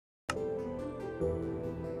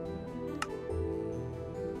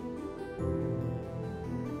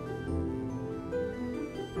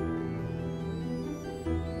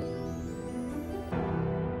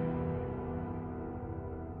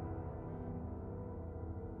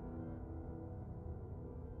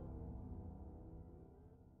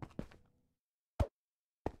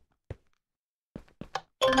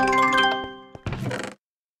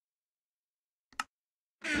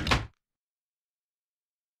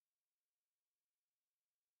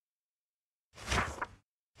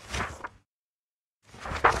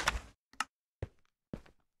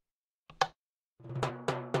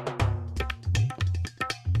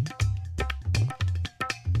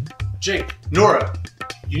Jake, Nora,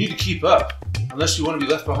 you need to keep up, unless you want to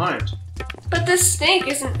be left behind. But this snake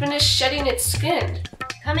isn't finished shedding its skin.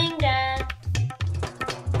 Coming, Dad.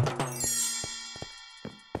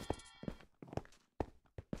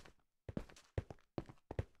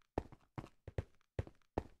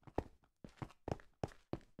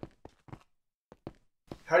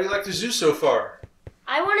 How do you like the zoo so far?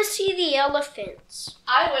 I want to see the elephants.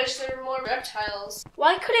 I wish there were more reptiles.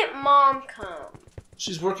 Why couldn't Mom come?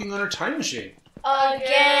 She's working on her time machine.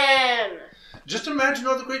 Again! Just imagine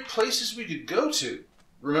all the great places we could go to.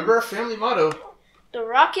 Remember our family motto? The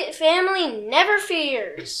Rockett family never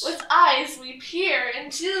fears. With eyes we peer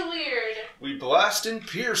into the weird. We blast and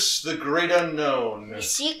pierce the great unknown. We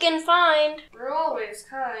seek and find. We're always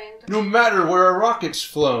kind. No matter where our rocket's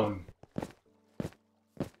flown.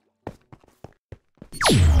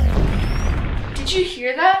 Did you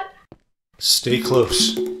hear that? Stay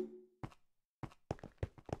close.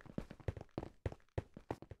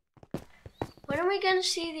 When are we going to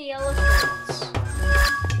see the elephants?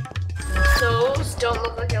 Those don't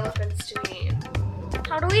look like elephants to me.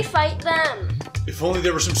 How do we fight them? If only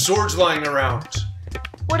there were some swords lying around.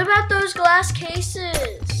 What about those glass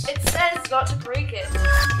cases? It says not to break it.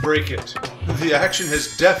 Break it. The action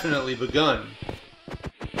has definitely begun.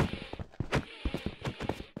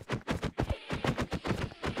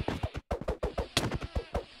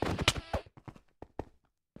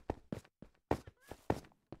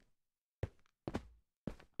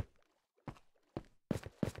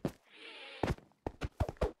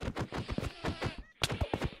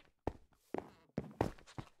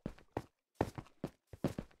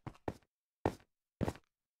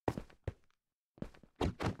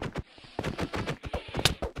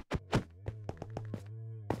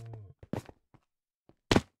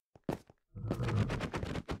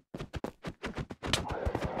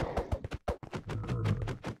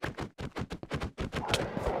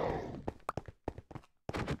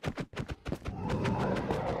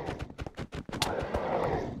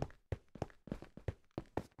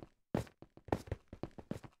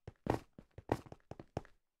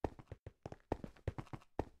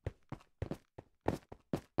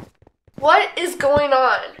 What is going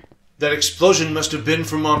on? That explosion must have been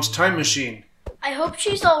from Mom's time machine. I hope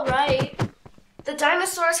she's alright. The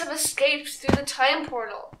dinosaurs have escaped through the time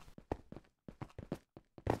portal.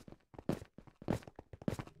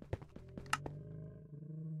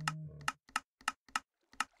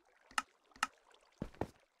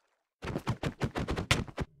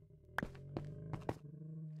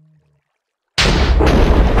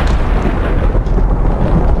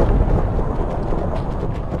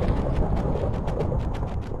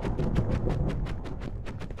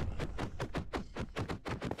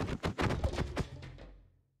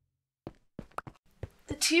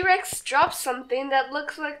 The T-Rex dropped something that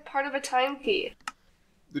looks like part of a time key.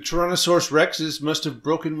 The Tyrannosaurus Rexes must have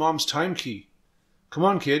broken Mom's time key. Come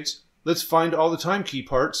on, kids. Let's find all the time key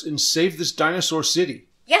parts and save this dinosaur city.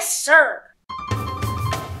 Yes, sir!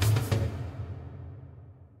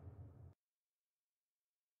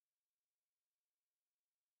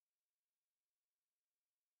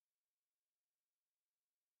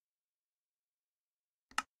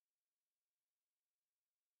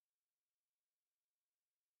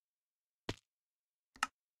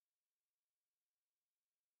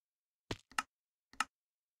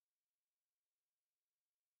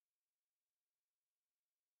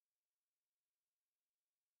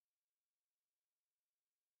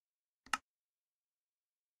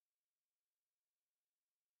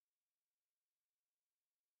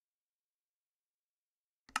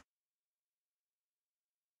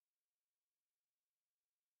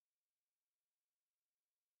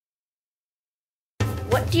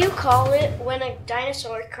 What do you call it when a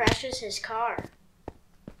dinosaur crashes his car?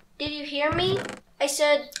 Did you hear me? I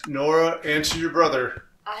said... Nora, answer your brother.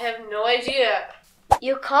 I have no idea.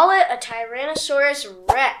 You call it a Tyrannosaurus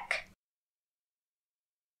wreck.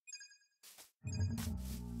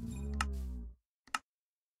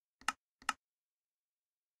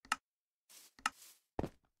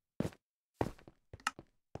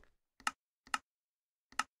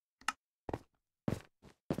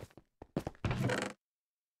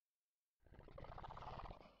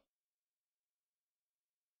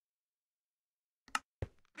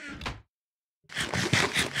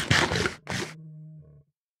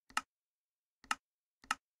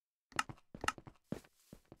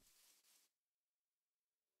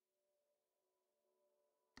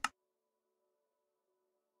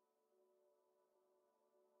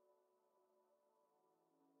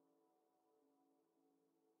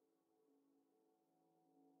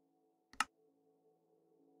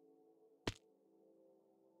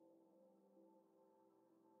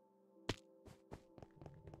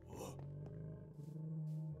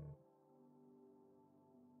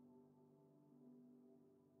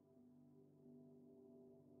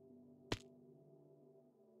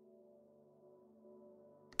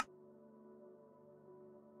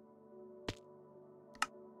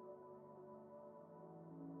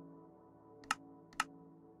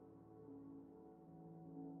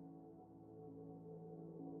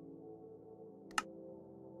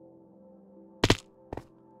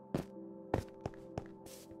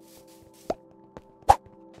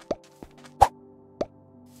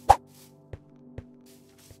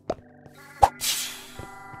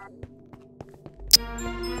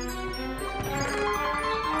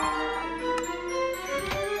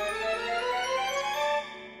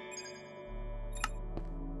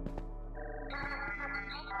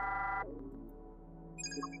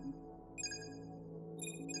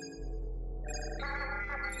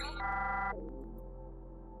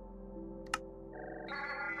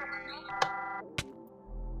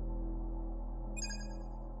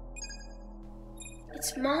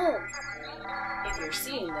 It's Mom. If you're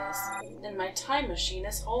seeing this, then my time machine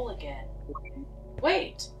is whole again.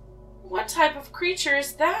 Wait, what type of creature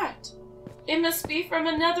is that? It must be from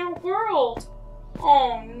another world.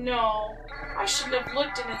 Oh no, I shouldn't have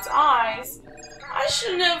looked in its eyes. I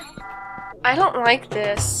shouldn't have... I don't like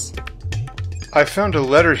this. I found a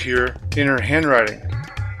letter here in her handwriting.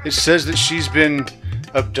 It says that she's been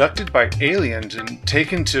abducted by aliens and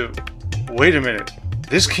taken to... Wait a minute.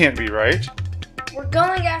 This can't be right. We're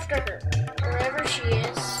going after her, wherever she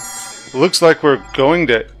is. Looks like we're going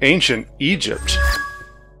to ancient Egypt.